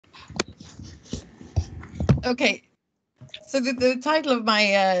Okay, so the title of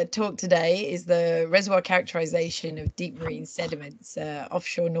my talk today is the Reservoir Characterization of Deep Marine Sediments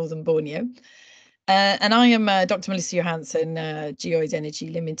offshore Northern Borneo. And I am Dr. Melissa Johansson, Geode-Energy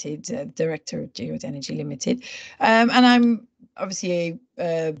Limited, Director of Geode-Energy Limited. And I'm obviously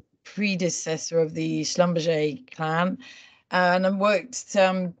a predecessor of the Schlumberger clan. And I've worked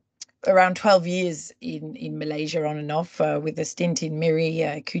around 12 years in Malaysia on and off with a stint in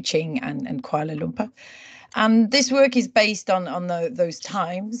Miri, Kuching and Kuala Lumpur. And this work is based on those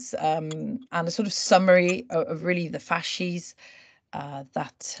times and a sort of summary of really the facies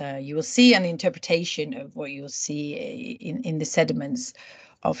that you will see, and interpretation of what you'll see in the sediments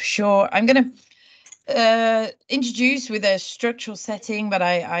offshore. I'm going to introduce with a structural setting, but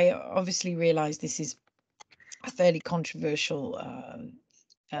I obviously realize this is a fairly controversial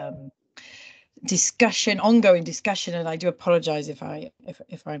ongoing discussion, and I do apologize if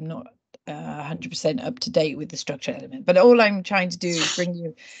I'm not 100% up to date with the structure element, but all I'm trying to do is bring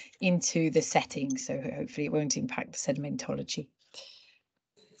you into the setting, so hopefully it won't impact the sedimentology.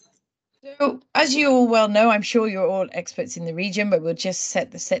 So, as you all well know, I'm sure you're all experts in the region, but we'll just set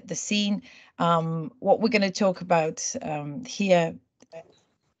the scene. What we're going to talk about here.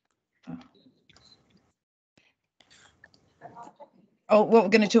 What we're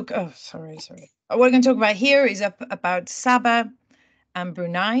going to talk. Oh, sorry. What we're going to talk about here is about Sabah and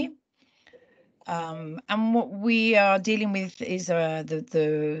Brunei. And what we are dealing with is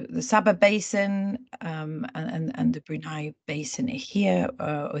the Sabah Basin and the Brunei Basin here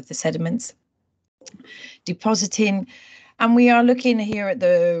with the sediments depositing. And we are looking here at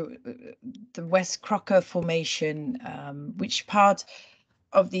the West Crocker Formation, which part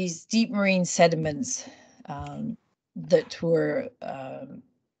of these deep marine sediments that were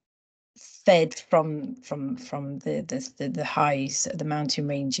fed from the highs, the mountain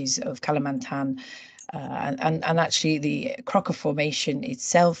ranges of Kalimantan, and actually the Crocker Formation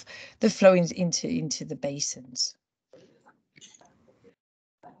itself, that flow into the basins.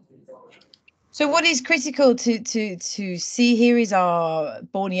 So what is critical to see here is our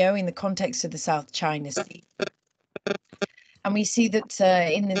Borneo in the context of the South China Sea. And we see that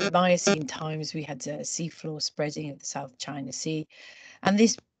in the Miocene times, we had seafloor spreading of the South China Sea. And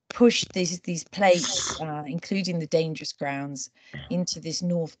this pushed these plates, including the dangerous grounds, into this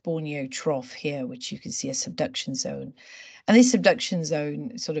North Borneo trough here, which you can see a subduction zone. And this subduction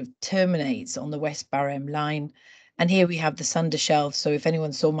zone sort of terminates on the West Barham line. And here we have the Sunder Shelf. So if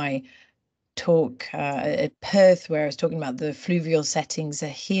anyone saw my talk at Perth, where I was talking about the fluvial settings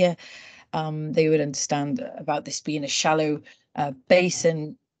here, they would understand about this being a shallow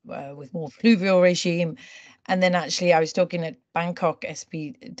basin with more fluvial regime. And then actually I was talking at Bangkok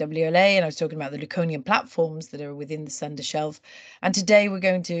SPWLA, and I was talking about the Laconian platforms that are within the Sunder Shelf. And today we're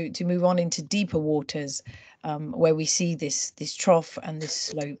going to move on into deeper waters where we see this trough and this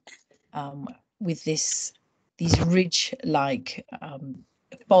slope with these ridge-like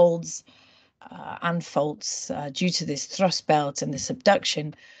folds and faults due to this thrust belt and the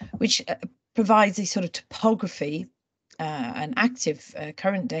subduction, which provides a sort of topography, an active,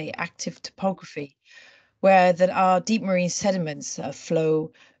 current day active topography, where that our deep marine sediments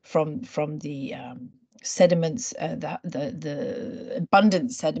flow from the sediments, the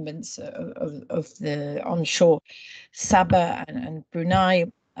abundant sediments of the onshore Sabah and Brunei,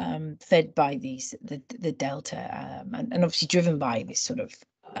 fed by the delta, and obviously driven by this sort of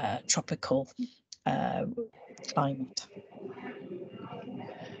tropical climate.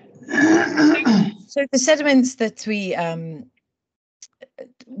 So the sediments that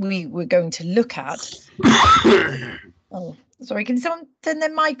we're going to look at. Oh, sorry, can someone turn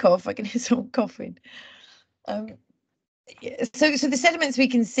their mic off? I can hear someone coughing. So the sediments we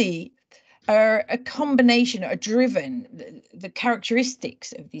can see are a combination, are driven, the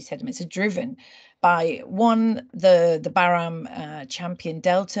characteristics of these sediments are driven by one, the Barham Champion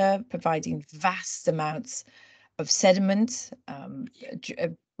Delta, providing vast amounts of sediment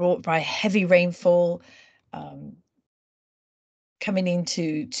brought by heavy rainfall, coming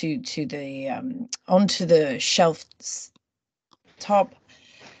into the onto the shelf top,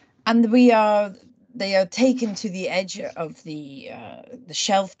 and they are taken to the edge of the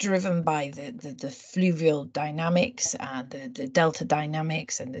shelf, driven by the fluvial dynamics and the delta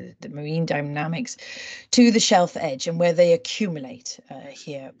dynamics and the marine dynamics, to the shelf edge, and where they accumulate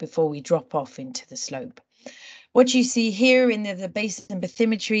here before we drop off into the slope. What you see here in the basin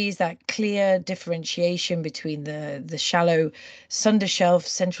bathymetry is that clear differentiation between the shallow Sunder Shelf,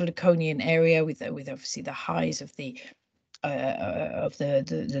 central Laconian area with obviously the highs of the of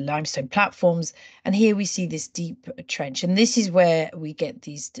the limestone platforms, and here we see this deep trench, and this is where we get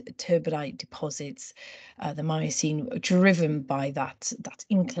these turbidite deposits, the Miocene, driven by that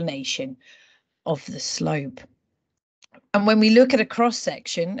inclination of the slope. And when we look at a cross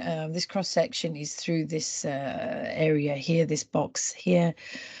section, this cross section is through this area here, this box here.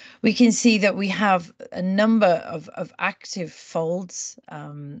 We can see that we have a number of active folds,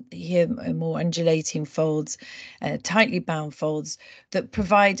 here more undulating folds, tightly bound folds that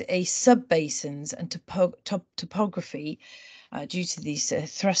provide a sub-basins and topography due to these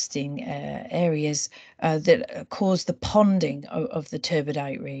thrusting areas that cause the ponding of the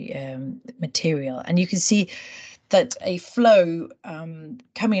turbidite material. And you can see that a flow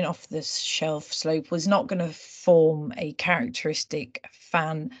coming off this shelf slope was not going to form a characteristic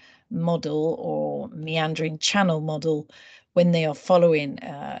fan model or meandering channel model when they are following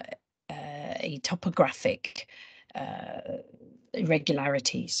a topographic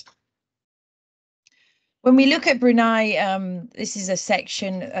irregularities. When we look at Brunei, this is a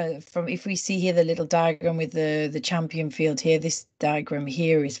section from, if we see here the little diagram with the champion field here, this diagram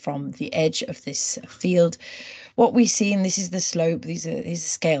here is from the edge of this field. What we see, and this is the slope, is a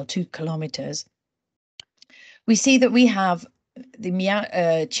scale, 2 kilometers. We see that we have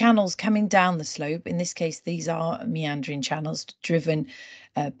the channels coming down the slope. In this case, these are meandering channels driven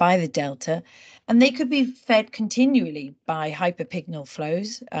by the delta, and they could be fed continually by hyperpignal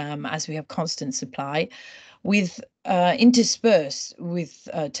flows as we have constant supply, with interspersed with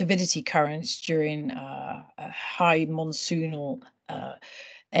turbidity currents during a high monsoonal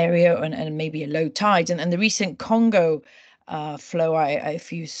area and maybe a low tide. And the recent Congo flow,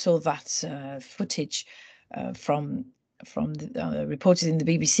 if you saw that footage from the reported in the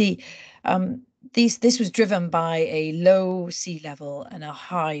BBC, this was driven by a low sea level and a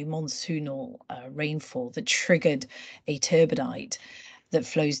high monsoonal rainfall that triggered a turbidite that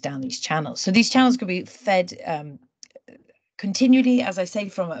flows down these channels. So these channels could be fed continually, as I say,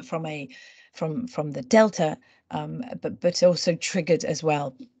 from the delta, but also triggered as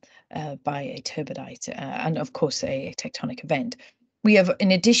well by a turbidite and of course a tectonic event. We have,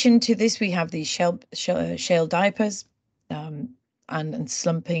 in addition to this, we have these shale diapers and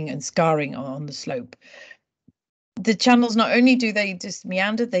slumping and scarring on the slope. The channels, not only do they just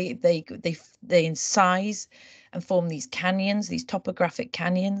meander, they incise and form these canyons, these topographic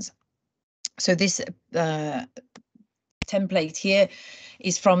canyons. So this template here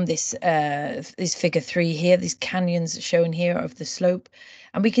is from this figure 3 here, these canyons shown here of the slope,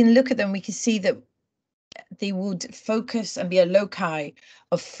 and we can look at them. We can see that they would focus and be a loci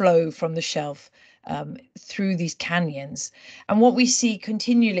of flow from the shelf through these canyons. And what we see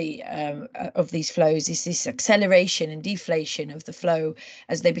continually of these flows is this acceleration and deflation of the flow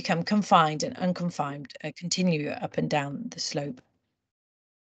as they become confined and unconfined, continue up and down the slope.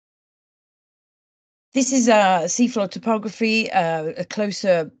 This is a seafloor topography, a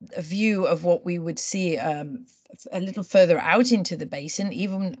closer view of what we would see a little further out into the basin,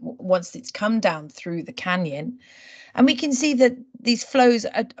 even once it's come down through the canyon. And we can see that these flows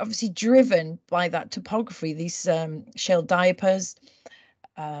are obviously driven by that topography, these shale diapers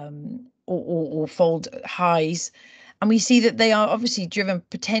or fold highs. And we see that they are obviously driven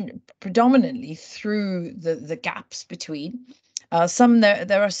predominantly through the gaps between.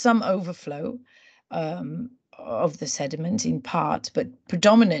 There are some overflow of the sediment in part, but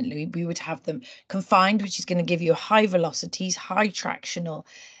predominantly we would have them confined, which is going to give you high velocities, high tractional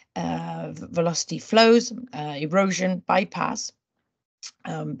velocity flows, erosion bypass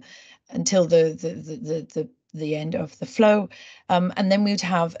until the end of the flow, and then we would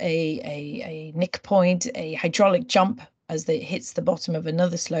have a nick point, a hydraulic jump as it hits the bottom of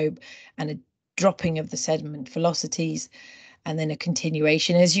another slope, and a dropping of the sediment velocities, and then a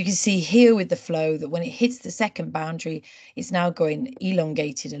continuation. As you can see here with the flow, that when it hits the second boundary, it's now going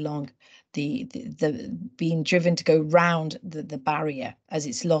elongated along the being driven to go round the barrier as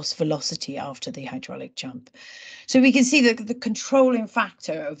it's lost velocity after the hydraulic jump. So we can see that the controlling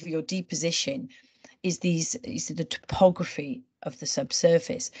factor of your deposition is the topography of the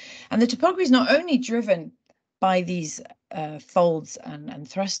subsurface. And the topography is not only driven by these folds and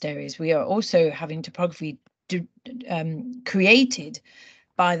thrust areas, we are also having topography created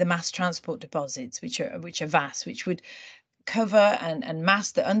by the mass transport deposits, which are vast, which would cover and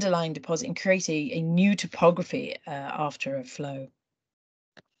mask the underlying deposit and create a new topography after a flow.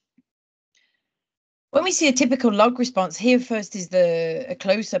 When we see a typical log response, here first is a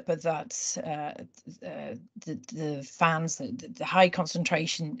close-up of that, the fans, the high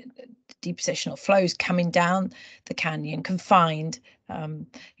concentration depositional flows coming down the canyon, confined.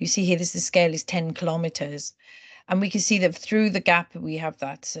 You see here, the scale is 10 kilometers. And we can see that through the gap, we have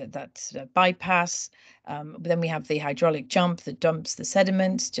that bypass. Then we have the hydraulic jump that dumps the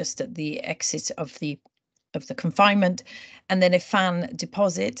sediments just at the exit of the confinement, and then a fan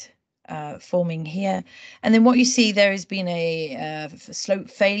deposit forming here. And then what you see there has been a slope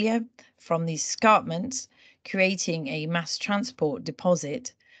failure from these escarpments, creating a mass transport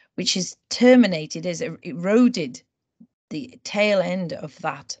deposit, which is terminated as it eroded the tail end of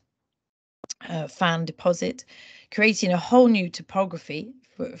that fan deposit, creating a whole new topography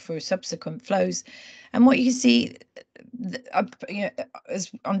for subsequent flows. And what you can see,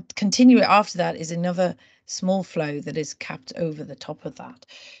 as on continue after that, is another small flow that is capped over the top of that.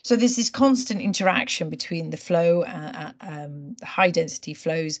 So there's this constant interaction between the flow, the high density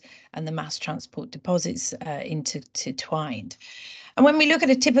flows, and the mass transport deposits intertwined. And when we look at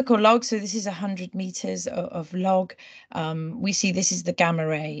a typical log, so this is 100 meters of log, we see this is the gamma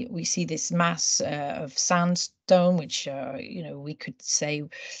ray. We see this mass of sandstone, which we could say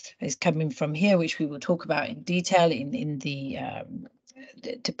is coming from here, which we will talk about in detail in the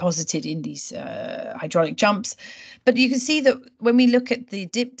deposited in these hydraulic jumps. But you can see that when we look at the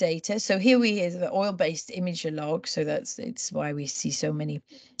dip data, so here we have the oil-based imager log, so it's why we see so many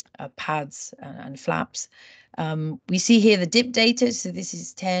pads and flaps. We see here the dip data, so this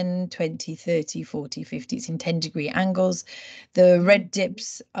is 10, 20, 30, 40, 50, it's in 10-degree angles. The red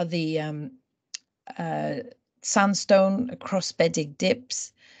dips are the sandstone cross-bedding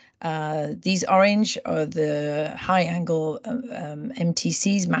dips. These orange are the high-angle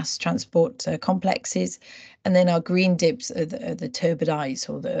MTCs, mass transport complexes, and then our green dips are the turbidites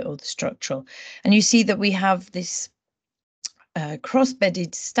or the structural. And you see that we have this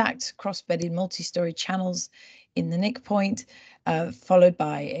stacked cross-bedded multi-story channels in the nick point, followed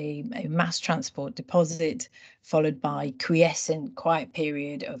by a mass transport deposit, followed by quiescent quiet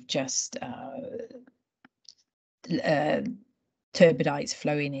period of just turbidites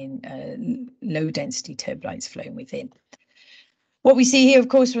flowing in, low density turbidites flowing within. What we see here, of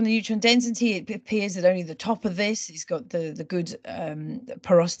course, from the neutron density, it appears that only the top of this has got the good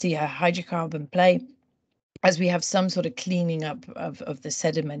porosity, hydrocarbon play, as we have some sort of cleaning up of the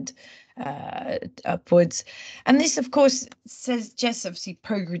sediment upwards. And this, of course, suggests obviously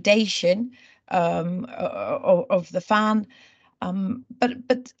progradation of the fan.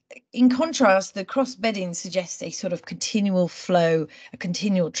 But in contrast, the cross-bedding suggests a sort of continual flow, a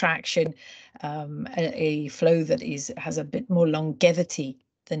continual traction, a flow that has a bit more longevity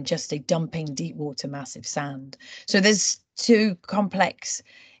than just a dumping deep water massive sand. So there's two complex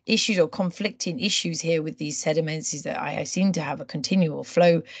issues or conflicting issues here with these sediments, is that I seem to have a continual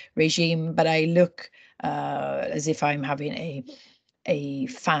flow regime, but I look as if I'm having a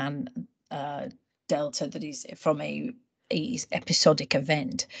fan delta that is from a episodic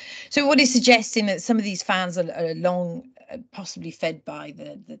event. So what is suggesting that some of these fans are long, possibly fed by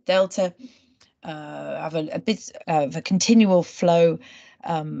the delta, have a bit of a continual flow,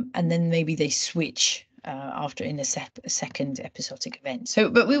 and then maybe they switch after in a second episodic event. So,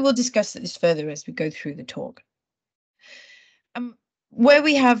 but we will discuss this further as we go through the talk. Where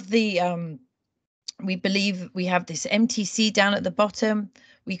we have the, we believe we have this MTC down at the bottom.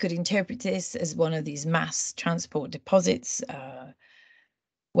 We could interpret this as one of these mass transport deposits.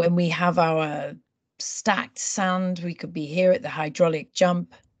 When we have our stacked sand, we could be here at the hydraulic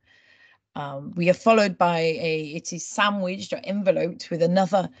jump. We are followed by it is sandwiched or enveloped with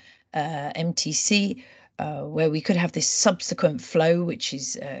another MTC, where we could have this subsequent flow, which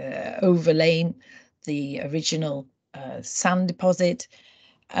is overlaying the original sand deposit.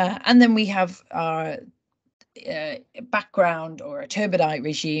 And then we have our background or a turbidite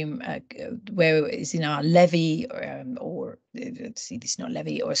regime, where it's in our levee or let's see, this is not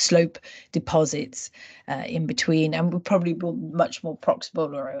levee or slope deposits in between, and we're probably much more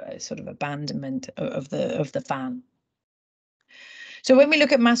proximal or a sort of abandonment of the fan. So when we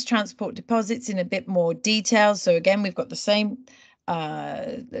look at mass transport deposits in a bit more detail, so again we've got the same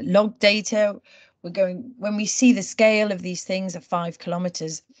log data. When we see the scale of these things at 5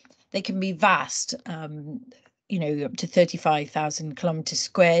 kilometers, they can be vast, up to 35,000 kilometers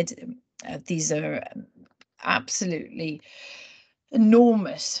squared. These are absolutely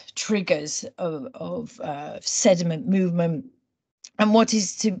enormous triggers of sediment movement. And what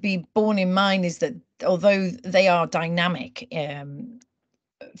is to be borne in mind is that although they are dynamic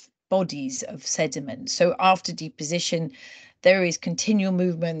bodies of sediment, so after deposition, there is continual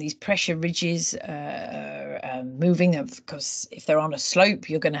movement. These pressure ridges are moving. Of course, if they're on a slope,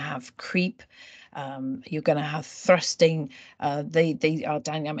 you're going to have creep You're going to have thrusting. They are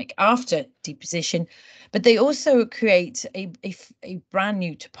dynamic after deposition, but they also create a brand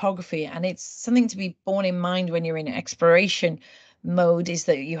new topography. And it's something to be borne in mind when you're in exploration mode, is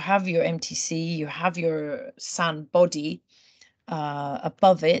that you have your MTC, you have your sand body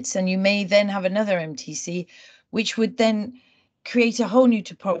above it, and you may then have another MTC, which would then create a whole new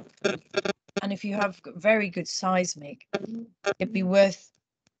topography. And if you have very good seismic, it'd be worth,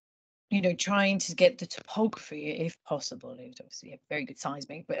 trying to get the topography if possible. It would obviously have very good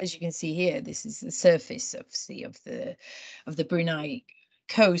seismic, but as you can see here, this is the surface of the Brunei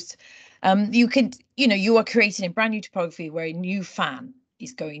coast. You are creating a brand new topography where a new fan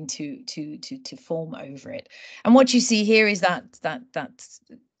is going to form over it. And what you see here is that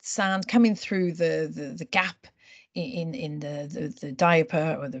sand coming through the gap in the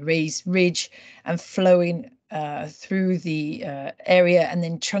diaper or the raised ridge and flowing through the area, and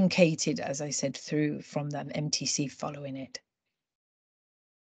then truncated, as I said, through from the MTC following it.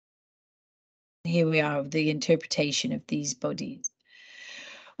 Here we are, the interpretation of these bodies.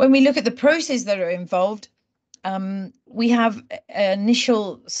 When we look at the processes that are involved, we have an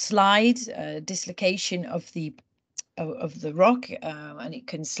initial slide, dislocation of the rock, and it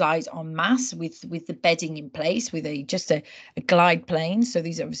can slide en masse with the bedding in place with just a glide plane. So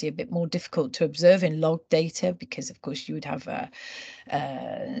these are obviously a bit more difficult to observe in log data, because of course you would have the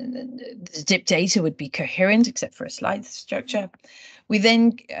dip data would be coherent except for a slide structure. We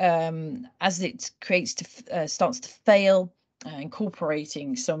then, as it starts to fail,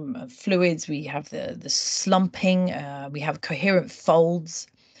 incorporating some fluids, we have the slumping, we have coherent folds.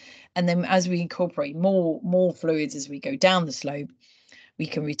 And then as we incorporate more fluids as we go down the slope, we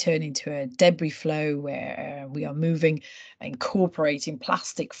can return into a debris flow where we are moving, incorporating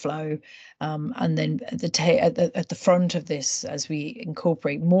plastic flow. And then at the front of this, as we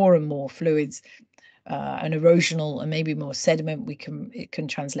incorporate more and more fluids, an erosional and maybe more sediment, it can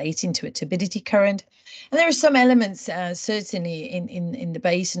translate into a turbidity current. And there are some elements certainly in the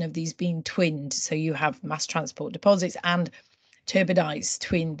basin of these being twinned. So you have mass transport deposits and turbidites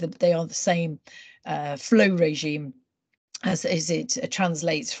twinned, that they are the same flow regime as it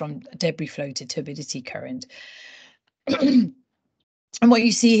translates from debris flow to turbidity current. And what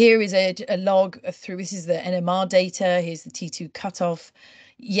you see here is a log through, this is the NMR data, here's the T2 cutoff.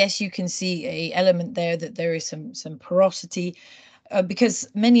 Yes, you can see a element there that there is some porosity, because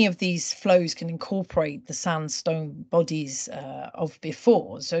many of these flows can incorporate the sandstone bodies of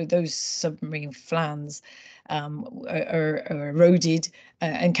before. So those submarine flans are eroded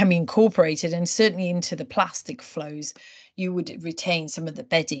and can be incorporated, and certainly into the plastic flows you would retain some of the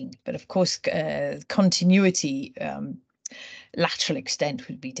bedding, but of course continuity, lateral extent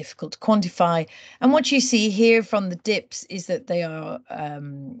would be difficult to quantify. And what you see here from the dips is that they are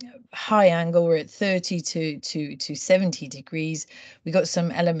high angle. We're at 30 to 70 degrees. We got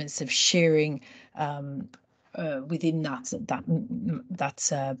some elements of shearing within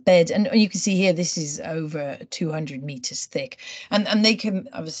that bed, and you can see here this is over 200 meters thick, and they can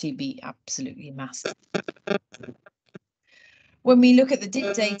obviously be absolutely massive. When we look at the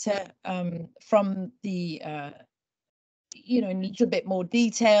dip data from the in a little bit more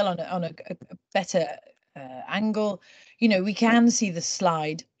detail on a better angle, we can see the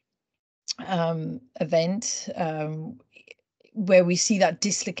slide event where we see that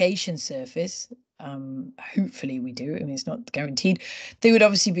dislocation surface. Hopefully we do. I mean, it's not guaranteed. There would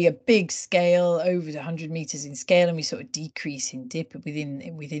obviously be a big scale, over 100 meters in scale, and we sort of decrease in dip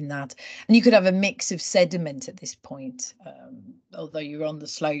within that. And you could have a mix of sediment at this point, although you're on the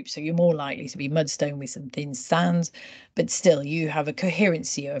slope, so you're more likely to be mudstone with some thin sands, but still you have a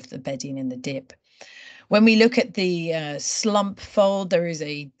coherency of the bedding in the dip. When we look at the slump fold, there is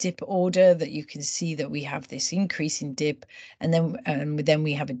a dip order that you can see that we have this increase in dip, and then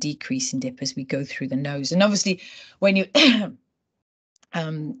we have a decrease in dip as we go through the nose. And obviously, when you have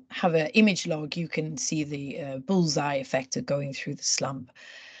an image log, you can see the bullseye effect of going through the slump.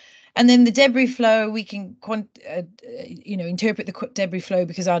 And then the debris flow, we can interpret the debris flow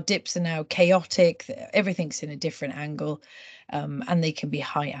because our dips are now chaotic. Everything's in a different angle, and they can be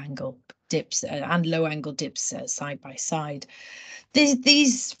high angle dips and low angle dips side by side.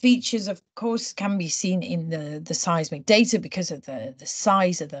 These features, of course, can be seen in the seismic data because of the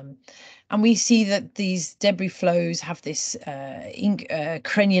size of them. And we see that these debris flows have this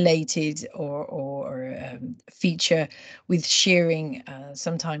crenulated or feature with shearing.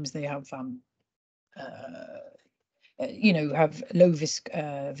 Sometimes they have have low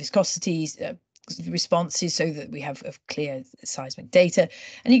viscosities responses, so that we have clear seismic data.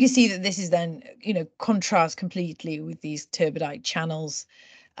 And you can see that this is then contrasts completely with these turbidite channels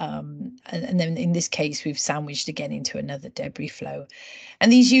And then in this case, we've sandwiched again into another debris flow.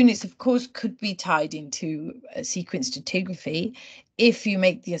 And these units, of course, could be tied into a sequence stratigraphy if you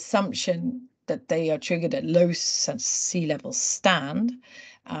make the assumption that they are triggered at low sea level stand.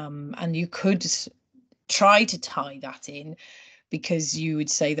 And you could try to tie that in, because you would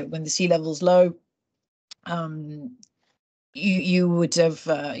say that when the sea level's low, you would have,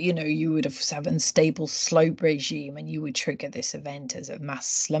 you would have unstable slope regime, and you would trigger this event as a mass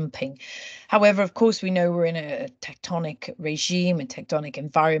slumping. However, of course, we know we're in a tectonic regime, a tectonic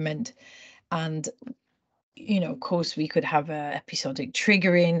environment, and of course, we could have a episodic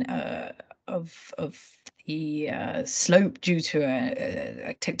triggering of the slope due to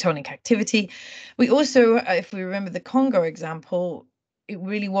a tectonic activity. We also, if we remember the Congo example, it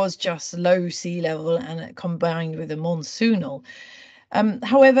really was just low sea level and combined with a monsoonal.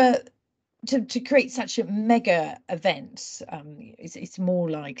 However, to create such a mega events, it's more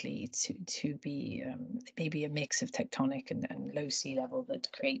likely to be maybe a mix of tectonic and low sea level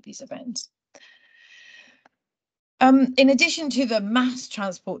that create these events. In addition to the mass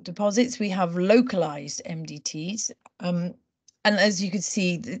transport deposits, we have localized MDTs. And as you can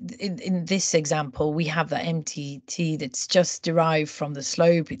see in this example, we have that MDT that's just derived from the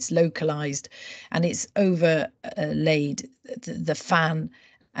slope, it's localized, and it's overlaid the fan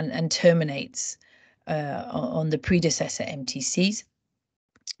and terminates on the predecessor MTCs.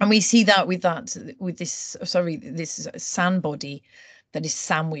 And we see that with this sand body that is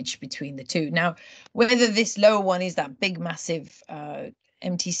sandwiched between the two. Now, whether this lower one is that big, massive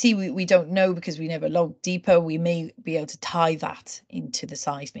MTC, we don't know, because we never logged deeper. We may be able to tie that into the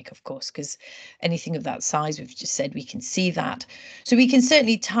seismic, of course, because anything of that size, we've just said we can see that. So we can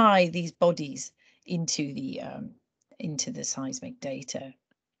certainly tie these bodies into the seismic data.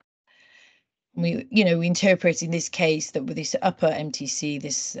 We interpret in this case that with this upper MTC,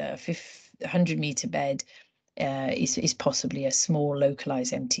 this 100-meter bed is possibly a small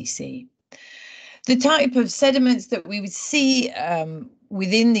localized MTC. The type of sediments that we would see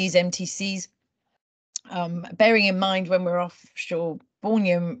within these MTCs, bearing in mind when we're offshore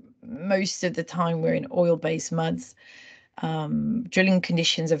Borneo, most of the time we're in oil-based muds. Drilling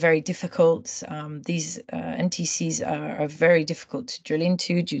conditions are very difficult. These MTCs are very difficult to drill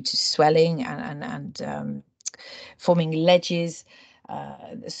into due to swelling and forming ledges.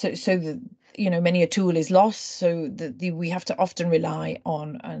 So that many a tool is lost. So we have to often rely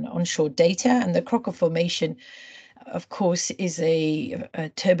on an onshore data. And the Crocker Formation, of course, is a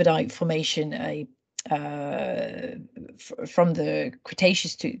turbidite formation, from the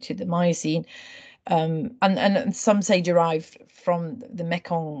Cretaceous to the Miocene. And some say derived from the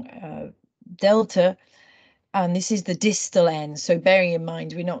Mekong Delta, and this is the distal end. So bearing in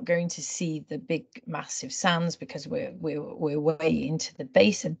mind, we're not going to see the big massive sands because we're way into the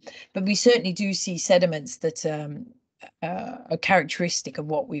basin, but we certainly do see sediments that are characteristic of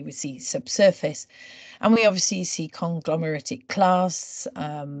what we would see subsurface. And we obviously see conglomeratic clasts,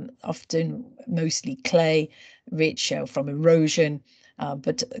 often mostly clay, rich from erosion,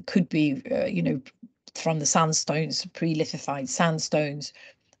 but could be, from the sandstones, pre-lithified sandstones,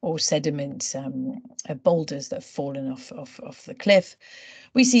 or sediment boulders that have fallen off the cliff.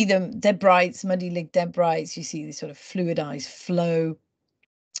 We see them debrites, muddy lick debrites. You see this sort of fluidized flow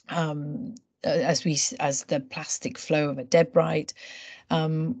as the plastic flow of a debrite.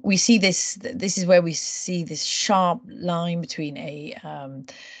 We see this is where we see this sharp line between a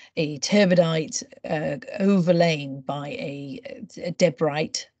turbidite overlain by a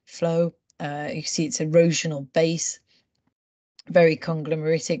debrite flow. You see its erosional base, very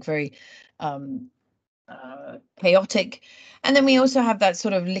conglomeratic, very chaotic. And then we also have that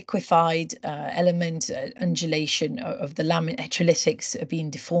sort of liquefied element, undulation of the electrolytics being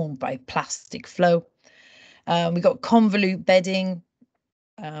deformed by plastic flow. We've got convolute bedding,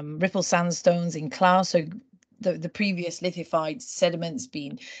 ripple sandstones in class. So the previous lithified sediments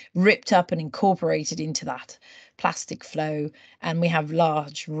being ripped up and incorporated into that plastic flow, and we have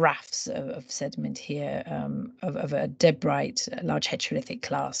large rafts of sediment here, of a debrite, large heterolithic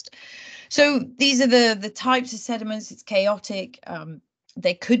clast. So these are the types of sediments. It's chaotic.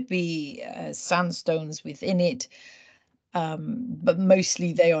 There could be sandstones within it, but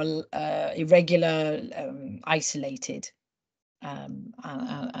mostly they are irregular, isolated, and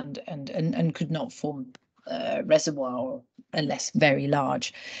could not form reservoir unless very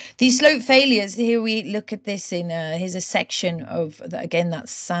large. These slope failures, here we look at this in here's a section of that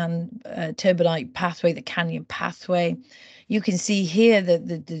sand turbidite pathway, the canyon pathway. You can see here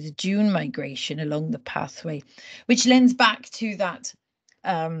the dune migration along the pathway, which lends back to that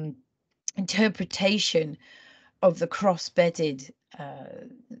interpretation of the cross-bedded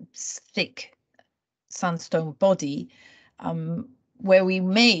thick sandstone body, where we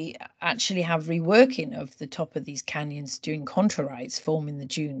may actually have reworking of the top of these canyons during controrites forming the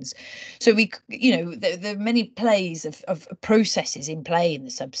dunes. So we, there are many plays of processes in play in the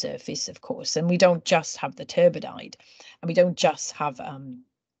subsurface, of course, and we don't just have the turbidite, and we don't just have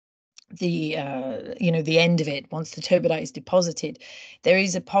the end of it. Once the turbidite is deposited, there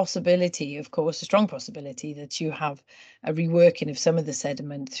is a possibility, of course, a strong possibility, that you have a reworking of some of the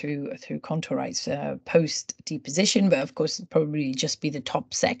sediment through contorites post deposition, but of course probably just be the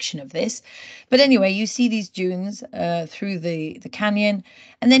top section of this. But anyway, you see these dunes through the canyon,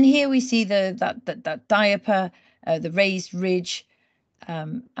 and then here we see that diaper, the raised ridge,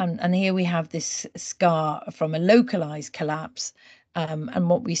 and here we have this scar from a localized collapse. And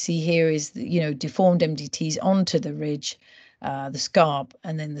what we see here is, deformed MDTs onto the ridge, the scarp,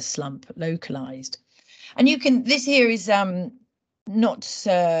 and then the slump localized. And this here is not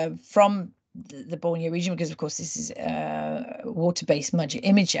from the Borneo region, because of course this is water-based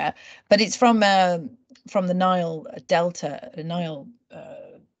imager, but it's from the Nile Delta,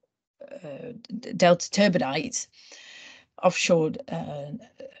 Delta turbidites offshore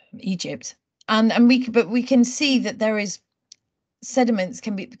Egypt, and we can see that there is sediments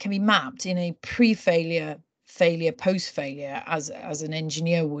can be mapped in a pre-failure, failure, post-failure, as an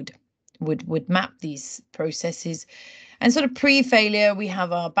engineer would map these processes. And sort of pre-failure, we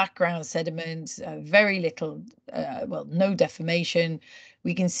have our background sediments, very little, no deformation.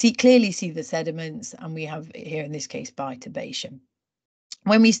 We can clearly see the sediments, and we have here in this case biturbation.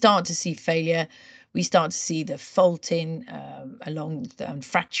 When we start to see failure, we start to see the faulting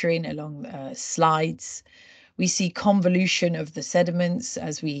fracturing along slides. We see convolution of the sediments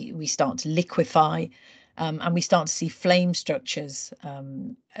as we start to liquefy, and we start to see flame structures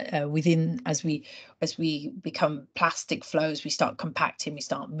within as we become plastic flows. We start compacting, we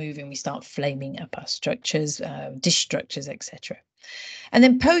start moving, we start flaming up our structures, dish structures, etc. And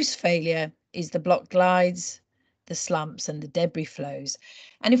then post failure is the block glides, the slumps, and the debris flows.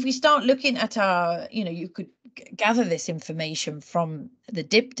 And if we start looking at our, you could gather this information from the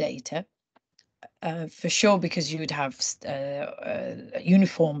dip data. For sure, because you would have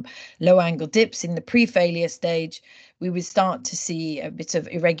uniform low-angle dips in the pre-failure stage. We would start to see a bit of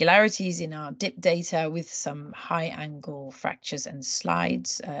irregularities in our dip data with some high-angle fractures and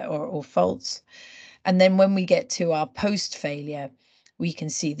slides or faults. And then when we get to our post-failure, we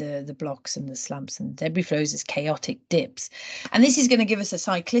can see the blocks and the slumps and debris flows as chaotic dips. And this is going to give us a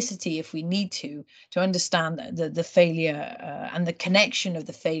cyclicity, if we need to understand the failure and the connection of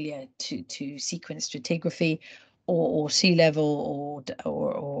the failure to sequence stratigraphy or sea level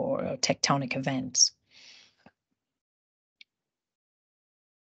or tectonic events.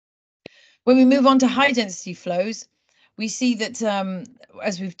 When we move on to high density flows, we see that,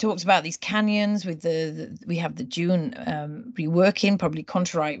 as we've talked about these canyons, with we have the dune reworking, probably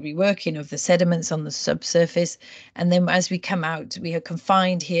controrite reworking of the sediments on the subsurface, and then as we come out, we are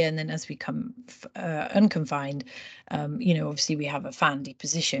confined here, and then as we come unconfined, obviously we have a fan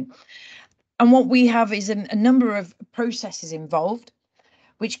deposition. And what we have is a number of processes involved,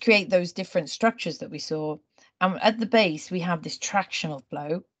 which create those different structures that we saw. And at the base, we have this tractional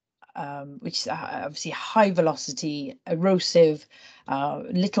flow, which is obviously high velocity, erosive,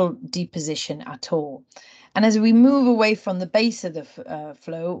 little deposition at all. And as we move away from the base of the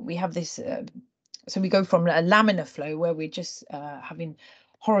flow, we have this, so we go from a laminar flow where we're just having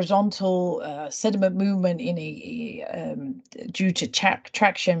horizontal sediment movement in due to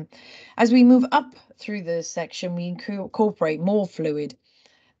traction. As we move up through the section, we incorporate more fluid,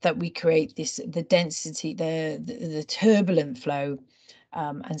 that we create the density, the turbulent flow,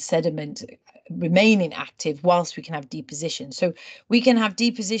 and sediment remaining active whilst we can have deposition. So we can have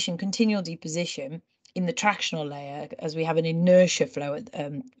continual deposition in the tractional layer, as we have an inertia flow at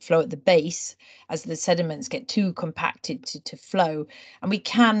the base as the sediments get too compacted to flow, and we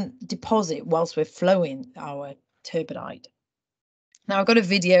can deposit whilst we're flowing our turbidite. Now I've got a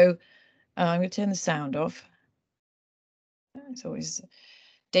video. I'm going to turn the sound off. It's always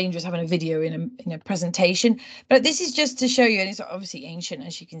dangerous having a video in a presentation, but this is just to show you, and it's obviously ancient,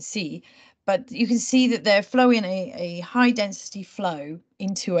 as you can see, but you can see that they're flowing a high density flow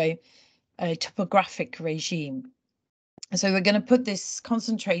into a topographic regime. So we're going to put this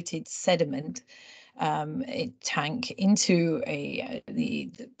concentrated sediment tank into a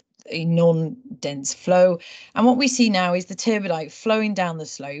non-dense flow, and what we see now is the turbidite flowing down the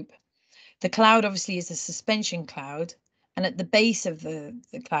slope. The cloud obviously is a suspension cloud, and at the base of the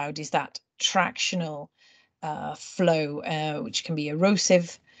cloud is that tractional flow, which can be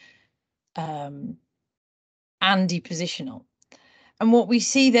erosive and depositional. And what we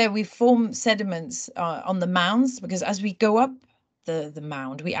see there, we form sediments on the mounds, because as we go up the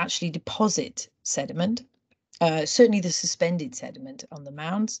mound, we actually deposit sediment, certainly the suspended sediment on the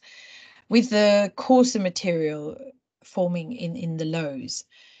mounds, with the coarser material forming in the lows.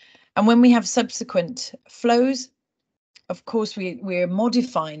 And when we have subsequent flows, of course, we're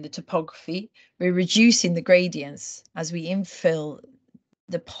modifying the topography, we're reducing the gradients as we infill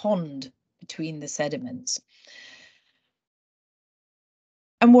the pond between the sediments.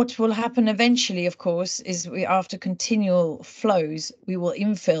 And what will happen eventually, of course, is after continual flows, we will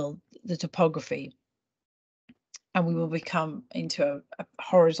infill the topography and we will become into a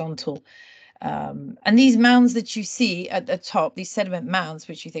horizontal. And these mounds that you see at the top, these sediment mounds,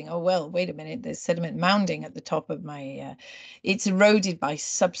 which you think, oh, well, wait a minute, there's sediment mounding at the top of my, it's eroded by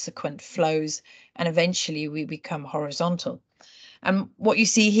subsequent flows, and eventually we become horizontal. And what you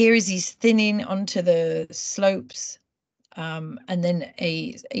see here is these thinning onto the slopes, and then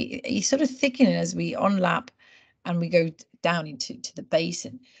a sort of thickening as we onlap and we go down into the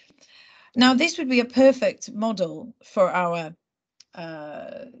basin. Now, this would be a perfect model for our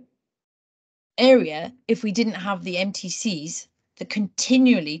area if we didn't have the MTCs that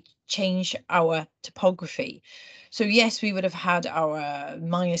continually change our topography. So yes, we would have had our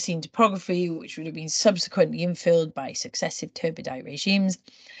Miocene topography, which would have been subsequently infilled by successive turbidite regimes.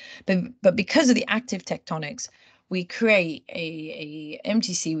 But because of the active tectonics, we create a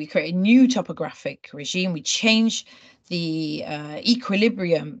MTC, we create a new topographic regime. We change the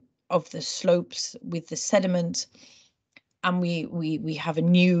equilibrium of the slopes with the sediment, and we have a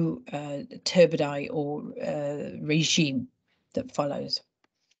new turbidite or regime that follows.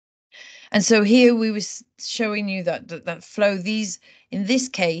 And so here we were showing you that flow. These, in this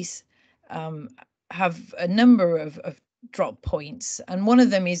case, have a number of drop points, and one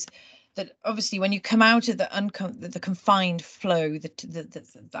of them is that obviously when you come out of the confined flow,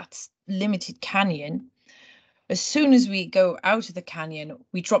 that's limited canyon, as soon as we go out of the canyon,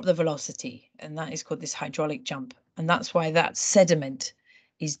 we drop the velocity, and that is called this hydraulic jump. And that's why that sediment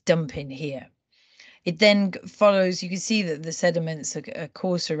is dumping here. It then follows, you can see that the sediments are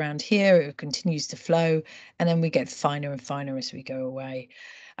coarse around here, it continues to flow, and then we get finer and finer as we go away.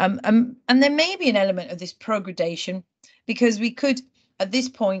 And there may be an element of this progradation, because we could, at this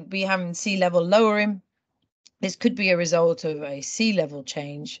point, be having sea level lowering. This could be a result of a sea level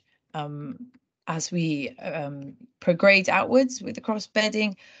change as we prograde outwards with the cross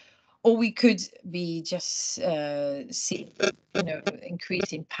bedding, or we could be just see,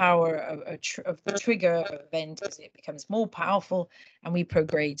 increasing power of the trigger event as it becomes more powerful, and we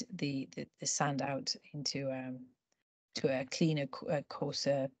prograde the sand out into to a cleaner,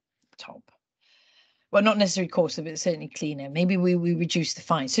 coarser top. Well, not necessarily coarser, but certainly cleaner. Maybe we reduce the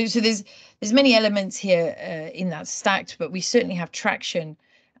fine. So there's many elements here in that stacked, but we certainly have traction,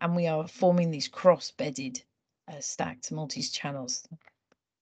 and we are forming these cross-bedded stacked multi-channels.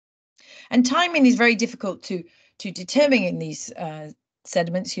 And timing is very difficult to determine in these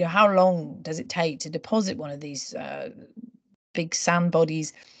sediments. You know, how long does it take to deposit one of these big sand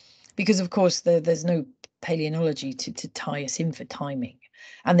bodies? Because of course there's no paleontology to tie us in for timing,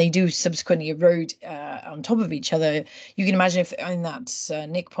 and they do subsequently erode on top of each other. You can imagine if in that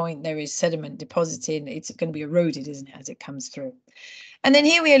nick point there is sediment depositing, it's going to be eroded, isn't it, as it comes through. And then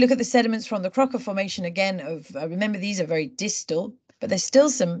here we look at the sediments from the Crocker Formation again. Remember, these are very distal, but there's still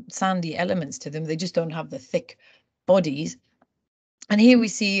some sandy elements to them. They just don't have the thick bodies. And here we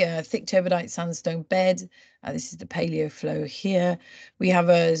see a thick turbidite sandstone bed. This is the paleo flow here. We have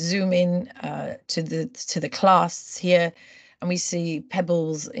a zoom in to the clasts here, and we see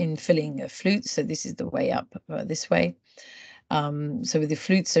pebbles infilling a flute. So this is the way up this way. So the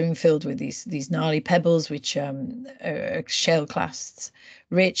flutes are infilled with these gnarly pebbles, which are shale clasts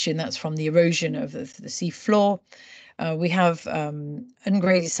rich, and that's from the erosion of the sea floor. We have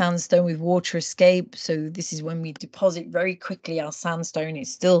ungraded sandstone with water escape. So this is when we deposit very quickly our sandstone. It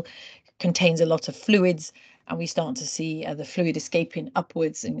still contains a lot of fluids, and we start to see the fluid escaping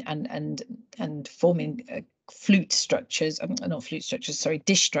upwards and forming flute structures, not flute structures, sorry,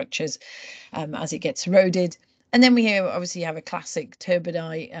 dish structures, as it gets eroded. And then we obviously have a classic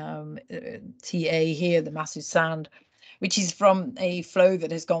turbidite TA here, the massive sand, which is from a flow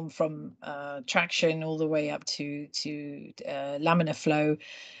that has gone from traction all the way up to laminar flow,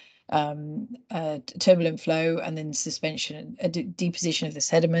 turbulent flow, and then suspension, deposition of the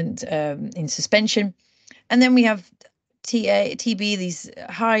sediment in suspension. And then we have TB, these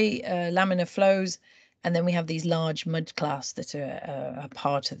high laminar flows And then we have these large mud clasts that are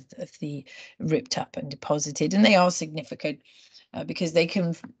part of the ripped up and deposited, and they are significant because they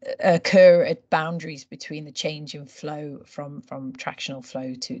can occur at boundaries between the change in flow from tractional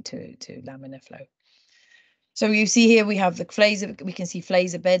flow to laminar flow. So you see here we have the flazer, we can see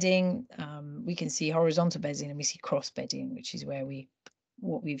flazer bedding, we can see horizontal bedding, and we see cross bedding, which is where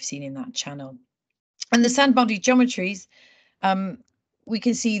what we've seen in that channel. And the sand body geometries, we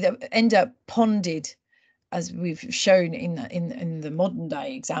can see that end up ponded, as we've shown in the modern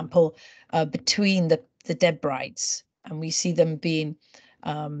day example, between the debrites, and we see them being,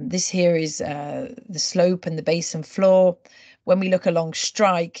 this here is the slope and the basin floor. When we look along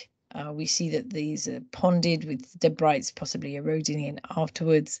strike, we see that these are ponded with debrites possibly eroding in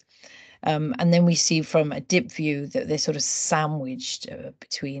afterwards. And then we see from a dip view that they're sort of sandwiched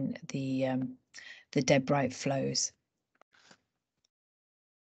between the debrite flows.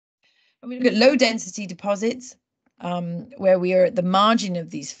 And we look at low density deposits, where we are at the margin of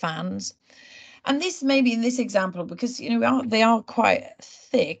these fans. And this maybe in this example, because they are quite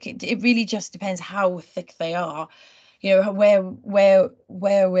thick, it really just depends how thick they are, where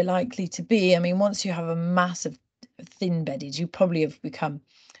we're likely to be. I mean, once you have a massive thin bedded, you probably have become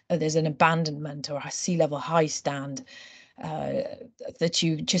there's an abandonment or a sea level high stand, that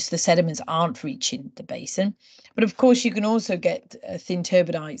the sediments aren't reaching the basin. But of course you can also get thin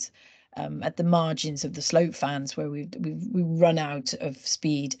turbidites at the margins of the slope fans, where we run out of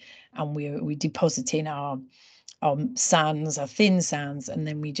speed and we deposit in our sands, our thin sands, and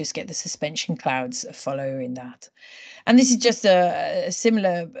then we just get the suspension clouds following that. And this is just a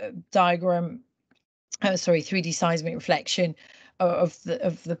similar diagram, 3D seismic reflection of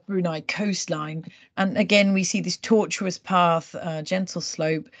the Brunei coastline. And again, we see this tortuous path, gentle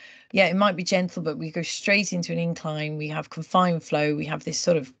slope. Yeah, it might be gentle, but we go straight into an incline. We have confined flow. We have this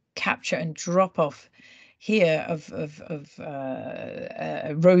sort of capture and drop off here of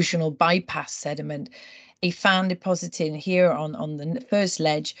erosional bypass sediment, a fan depositing here on the first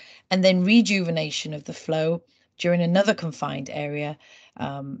ledge, and then rejuvenation of the flow during another confined area,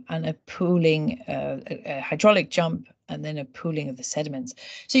 and a pooling, a hydraulic jump, and then a pooling of the sediments.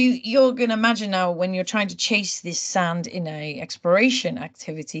 So you're going to imagine now, when you're trying to chase this sand in a exploration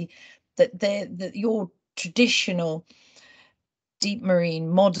activity, that your traditional deep marine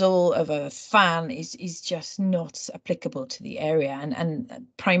model of a fan is just not applicable to the area. And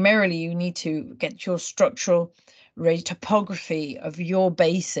primarily you need to get your structural topography of your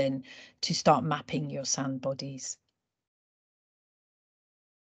basin to start mapping your sand bodies.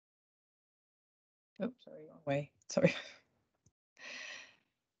 Oh, sorry, wrong way. Sorry.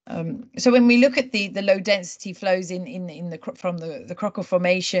 So when we look at the low density flows from the Crocker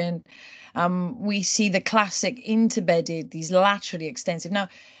Formation, we see the classic interbedded, these laterally extensive. Now,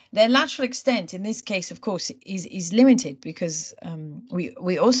 their lateral extent in this case, of course, is limited because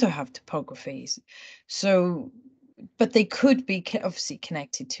we also have topographies. So, but they could be obviously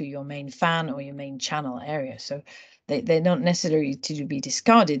connected to your main fan or your main channel area. So they're not necessarily to be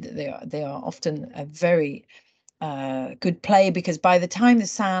discarded. They are often a very good play, because by the time the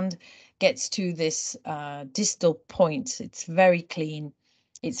sand gets to this distal point, it's very clean,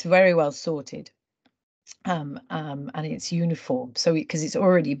 it's very well sorted, and it's uniform. So because it's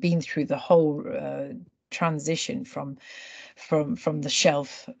already been through the whole transition from the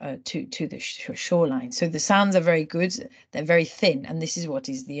shelf to the shoreline. So the sands are very good, they're very thin, and this is what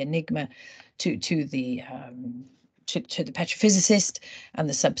is the enigma to the petrophysicist and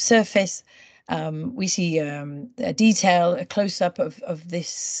the subsurface. We see a detail, a close-up of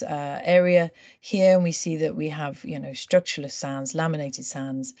this area here, and we see that we have, structureless sands, laminated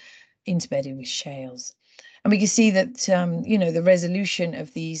sands, interbedded with shales. And we can see that, the resolution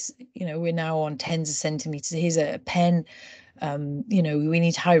of these, we're now on tens of centimeters. Here's a pen. We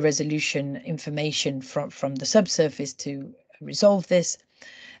need high resolution information from the subsurface to resolve this.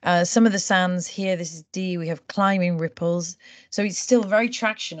 Some of the sands here, this is D, we have climbing ripples. So it's still very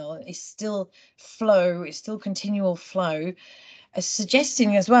tractional, it's still flow, it's still continual flow,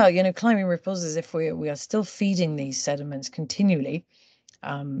 suggesting as well, climbing ripples as if we are still feeding these sediments continually.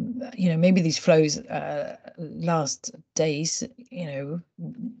 Maybe these flows last days, who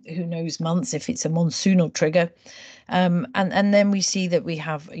knows, months if it's a monsoonal trigger. And then we see that we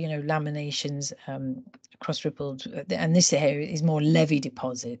have, laminations, cross rippled, and this area is more levee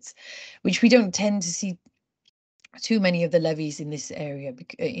deposits, which we don't tend to see too many of the levees in this area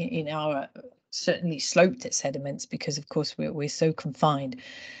in our certainly sloped sediments, because of course we're so confined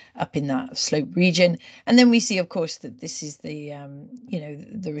up in that slope region. And then we see, of course, that this is the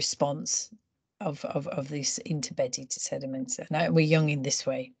the response of these interbedded sediments, and we're young in this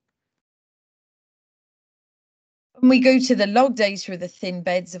way. When we go to the log data of the thin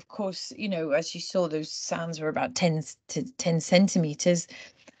beds, of course, you know, as you saw, those sands were about 10 to 10 centimeters.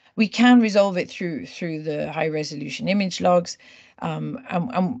 We can resolve it through the high resolution image logs, and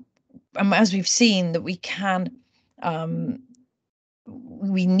as we've seen that we can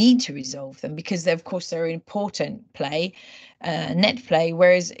we need to resolve them because they're, of course, they're an important play, net play,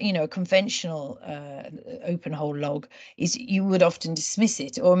 whereas, you know, a conventional open hole log is, you would often dismiss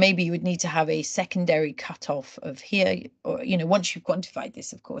it, or maybe you would need to have a secondary cutoff of here, or, you know, once you've quantified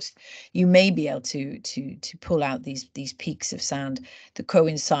this, of course, you may be able to pull out these peaks of sand that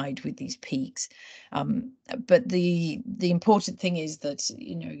coincide with these peaks. But the important thing is that,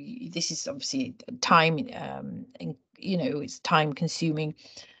 you know, this is obviously time, you know, it's time consuming,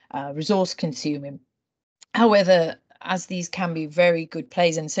 resource consuming. However, as these can be very good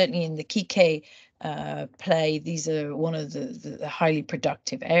plays, and certainly in the Kike play, these are one of the highly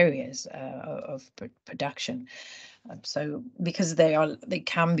productive areas of production. So because they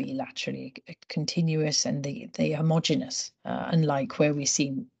can be laterally continuous, and they homogeneous, unlike where we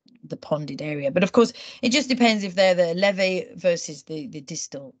see the ponded area. But of course, it just depends if they're the levee versus the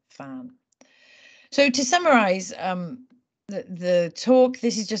distal fan. So to summarize the talk,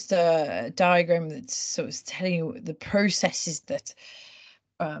 this is just a diagram that's sort of telling you the processes that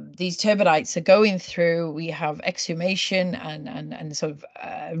these turbidites are going through. We have exhumation and sort of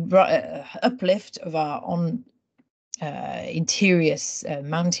uplift of our interior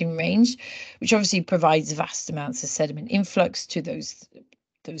mountain range, which obviously provides vast amounts of sediment influx to those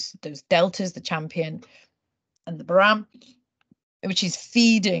deltas, the Champion and the Baram, which is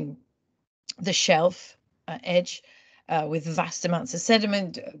feeding the shelf edge with vast amounts of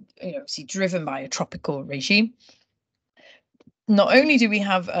sediment, you know, obviously driven by a tropical regime. Not only do we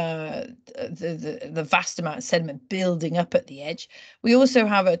have the vast amount of sediment building up at the edge, we also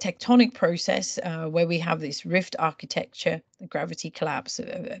have a tectonic process where we have this rift architecture, the gravity collapse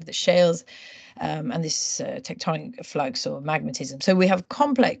of the shales, and this tectonic flux or magmatism. So we have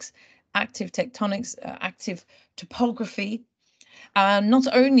complex active tectonics, active topography, not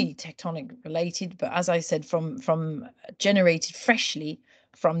only tectonic related, but as I said, from generated freshly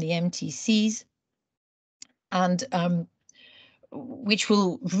from the MTCs, and which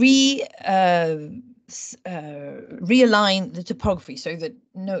will realign the topography so that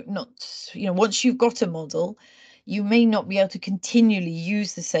once you've got a model, you may not be able to continually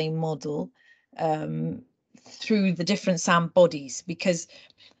use the same model through the different sand bodies, because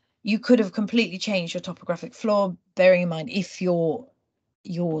you could have completely changed your topographic floor, bearing in mind if your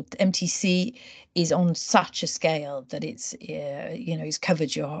MTC is on such a scale that it's it's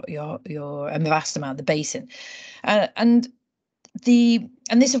covered your a vast amount of the basin, and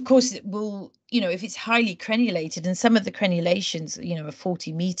this, of course, will, if it's highly crenulated, and some of the crenulations, are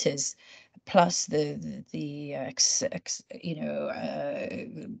 40 meters plus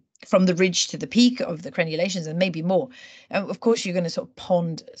from the ridge to the peak of the crenulations, and maybe more. Of course, you're going to sort of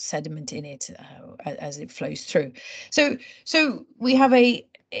pond sediment in it as it flows through. So we have a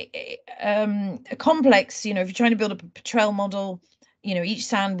complex. If you're trying to build up a Petrel model, each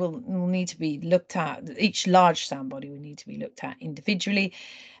sand will need to be looked at. Each large sand body will need to be looked at individually.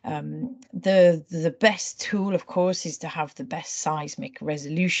 The best tool, of course, is to have the best seismic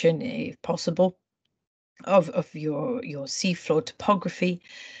resolution, if possible, of your seafloor topography.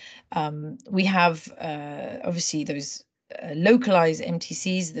 We have obviously those localized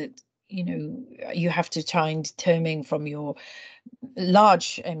MTCs that you have to try and determine from your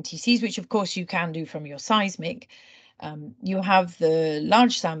large MTCs, which of course you can do from your seismic. You have the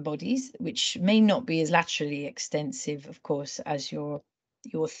large sand bodies, which may not be as laterally extensive, of course, as your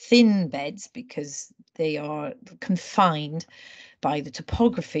thin beds, because they are confined by the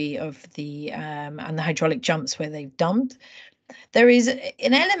topography of the and the hydraulic jumps where they've dumped. There is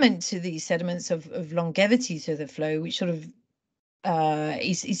an element to these sediments of longevity to the flow, which sort of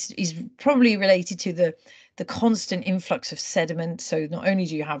is probably related to the constant influx of sediment. So not only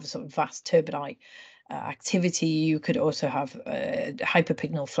do you have a sort of vast turbidite activity, you could also have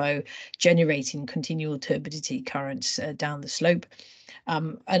hyperpignal flow generating continual turbidity currents down the slope.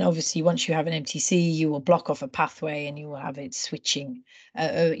 And obviously, once you have an MTC, you will block off a pathway and you will have it switching,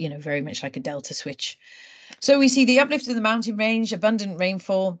 very much like a delta switch. So we see the uplift of the mountain range, abundant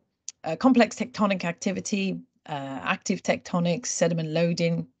rainfall, complex tectonic activity, active tectonics, sediment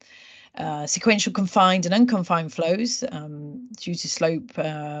loading, sequential confined and unconfined flows due to slope,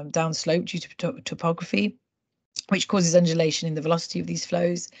 downslope due to topography, which causes undulation in the velocity of these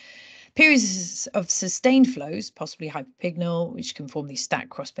flows. Periods of sustained flows, possibly hyperpignal, which can form these stacked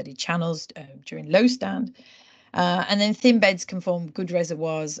cross-bedded channels during low stand. And then thin beds can form good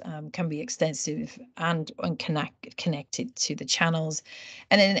reservoirs, can be extensive and connected to the channels.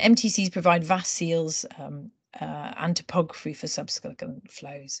 And then MTCs provide vast seals and topography for subsequent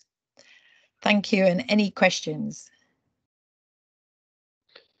flows. Thank you. And any questions?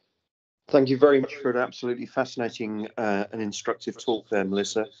 Thank you very much for an absolutely fascinating and instructive talk there,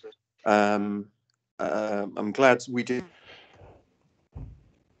 Melissa. I'm glad we did.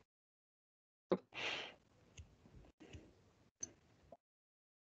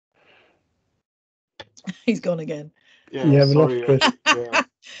 He's gone again. Yeah, sorry. Yeah.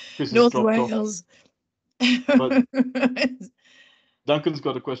 North Wales. But Duncan's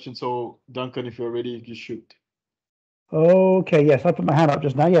got a question. So, Duncan, if you're ready, you shoot. Okay, yes, I put my hand up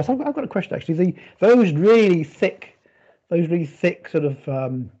just now. Yes, I've got a question actually. Those really thick sort of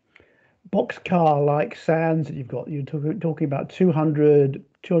boxcar-like sands that you've got. You're talking about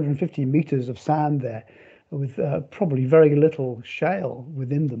 250 meters of sand there, with probably very little shale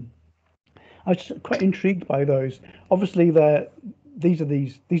within them. I was just quite intrigued by those. Obviously, these are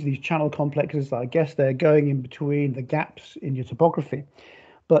these channel complexes. I guess they're going in between the gaps in your topography.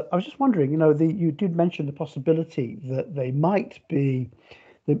 But I was just wondering, you did mention the possibility that they might be,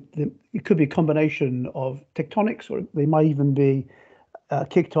 it could be a combination of tectonics, or they might even be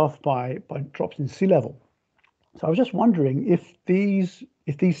kicked off by drops in sea level. So I was just wondering if these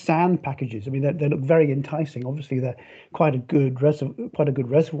sand packages, I mean, they look very enticing. Obviously, they're quite a good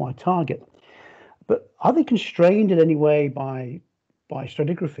reservoir target. But are they constrained in any way by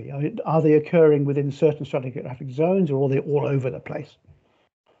stratigraphy? I mean, are they occurring within certain stratigraphic zones, or are they all over the place?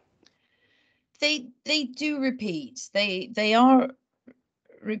 They do repeat. They are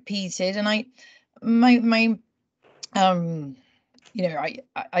repeated, and I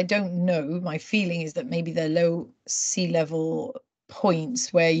don't know. My feeling is that maybe they're low sea level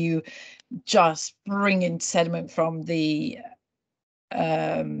points where you just bring in sediment from the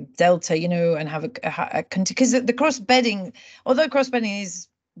delta, and have a because the cross bedding, although cross bedding is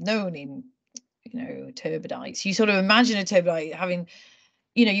known in turbidites, you sort of imagine a turbidite having,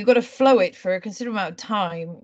 you've got to flow it for a considerable amount of time